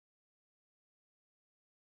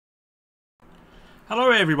Hello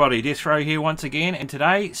everybody, Death Row here once again, and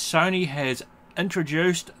today Sony has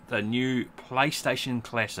introduced the new PlayStation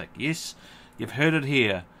Classic. Yes, you've heard it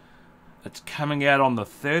here. It's coming out on the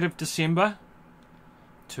 3rd of December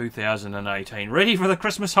 2018. Ready for the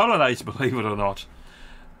Christmas holidays, believe it or not.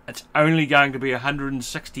 It's only going to be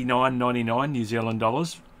 $169.99 New Zealand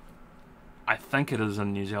dollars. I think it is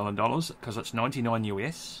in New Zealand dollars because it's 99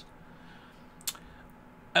 US.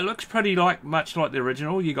 It looks pretty much like the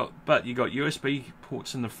original. You got USB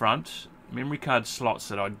ports in the front, memory card slots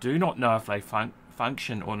that I do not know if they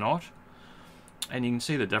function or not, and you can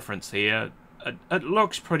see the difference here. It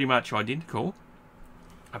looks pretty much identical,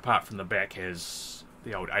 apart from the back has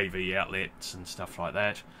the old AV outlets and stuff like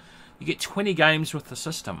that. You get 20 games with the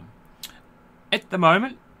system. At the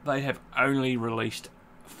moment, they have only released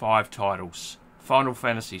 5 titles: Final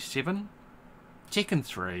Fantasy VII, Tekken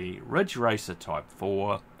 3, Ridge Racer Type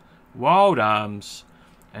 4, Wild Arms,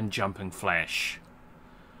 and Jumping Flash.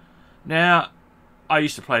 Now, I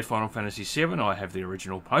used to play Final Fantasy VII. I have the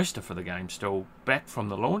original poster for the game still back from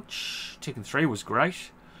the launch. Tekken 3 was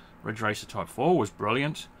great. Ridge Racer Type 4 was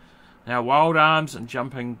brilliant. Now, Wild Arms and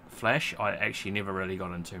Jumping Flash, I actually never really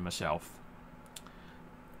got into myself.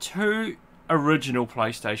 2 original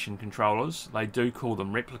PlayStation controllers. They do call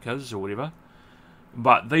them replicas or whatever,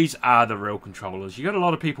 but these are the real controllers. You got a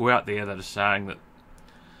lot of people out there that are saying that,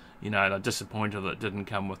 you know, they're disappointed that it didn't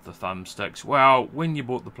come with the thumbsticks. Well, when you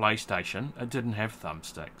bought the PlayStation, it didn't have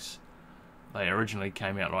thumbsticks. They originally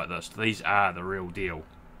came out like this. These are the real deal.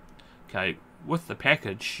 Okay, with the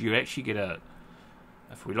package, you actually get a,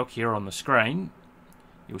 if we look here on the screen,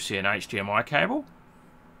 you'll see an HDMI cable.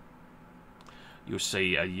 You'll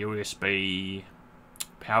see a USB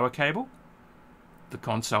power cable, the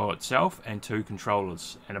console itself, and 2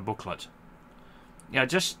 controllers and a booklet. Now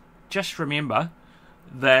just remember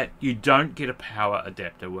that you don't get a power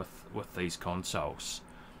adapter with these consoles.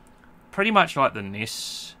 Pretty much like the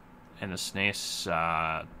NES and the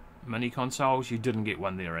SNES mini consoles, you didn't get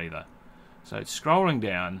one there either. So scrolling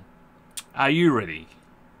down, are you ready?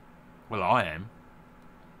 Well, I am.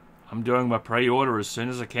 I'm doing my pre-order as soon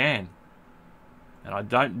as I can. And I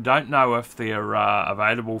don't know if they're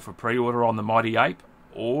available for pre-order on the Mighty Ape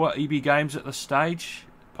or EB Games at this stage.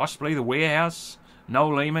 Possibly the Warehouse,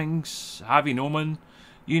 Noel Leemings, Harvey Norman,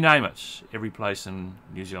 you name it. Every place in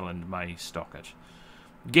New Zealand may stock it.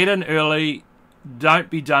 Get in early.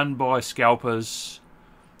 Don't be done by scalpers.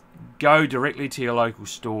 Go directly to your local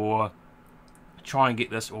store. Try and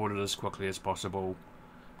get this ordered as quickly as possible,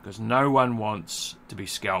 because no one wants to be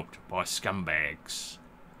scalped by scumbags.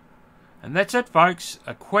 And that's it, folks.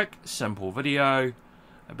 A quick, simple video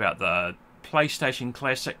about the PlayStation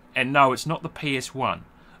Classic. And no, it's not the PS1.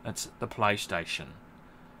 It's the PlayStation,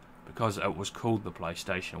 because it was called the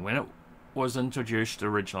PlayStation when it was introduced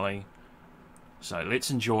originally. So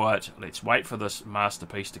let's enjoy it. Let's wait for this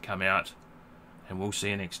masterpiece to come out. And we'll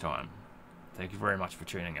see you next time. Thank you very much for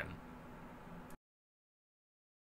tuning in.